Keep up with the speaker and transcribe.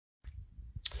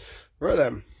Right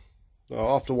then,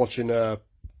 after watching a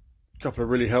couple of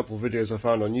really helpful videos I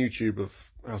found on YouTube of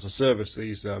how to service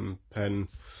these Penn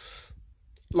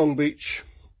Longbeach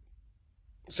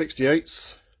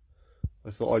 68s,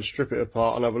 I thought I'd strip it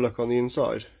apart and have a look on the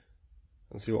inside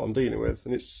and see what I'm dealing with.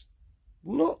 And it's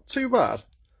not too bad,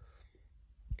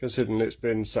 considering it's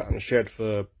been sat in a shed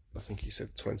for, I think he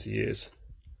said 20 years.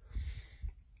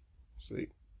 See,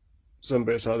 some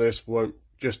bits like this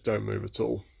don't move at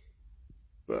all,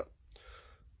 but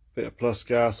a bit of plus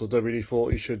gas or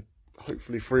WD-40 should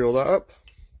hopefully free all that up.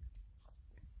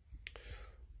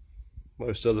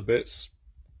 Most other bits,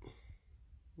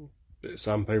 bit of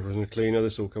sandpaper and a cleaner,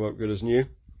 this will come up good as new.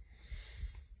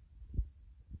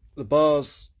 The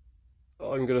bars,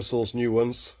 I'm going to source new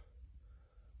ones,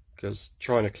 because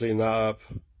trying to clean that up,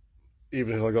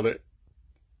 even if I got it,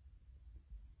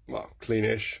 well,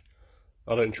 cleanish,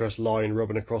 I don't trust line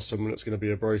rubbing across something that's going to be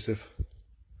abrasive.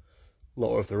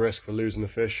 Not worth the risk for losing the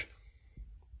fish.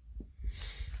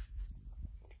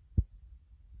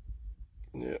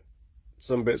 Yeah,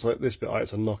 some bits like this bit I had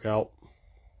to knock out,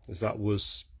 as that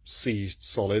was seized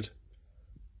solid,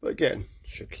 but again,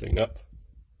 should clean up.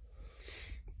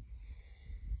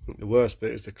 I think the worst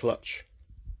bit is the clutch,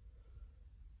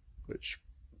 which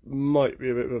might be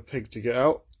a bit of a pig to get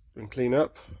out and clean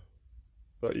up,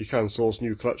 but you can source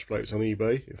new clutch plates on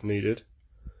eBay if needed.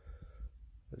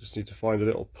 I just need to find a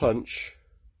little punch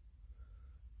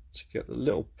to get the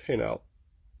little pin out.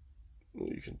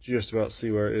 You can just about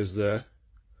see where it is there,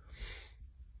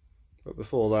 but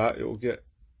before that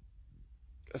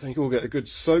I think it will get a good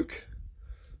soak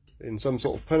in some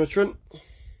sort of penetrant,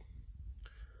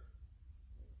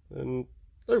 and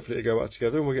hopefully it'll go back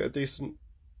together and we'll get a decent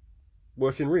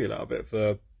working reel out of it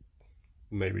for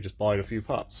maybe just buying a few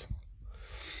parts.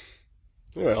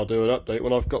 Anyway, I'll do an update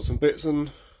when I've got some bits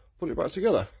and put it back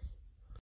together.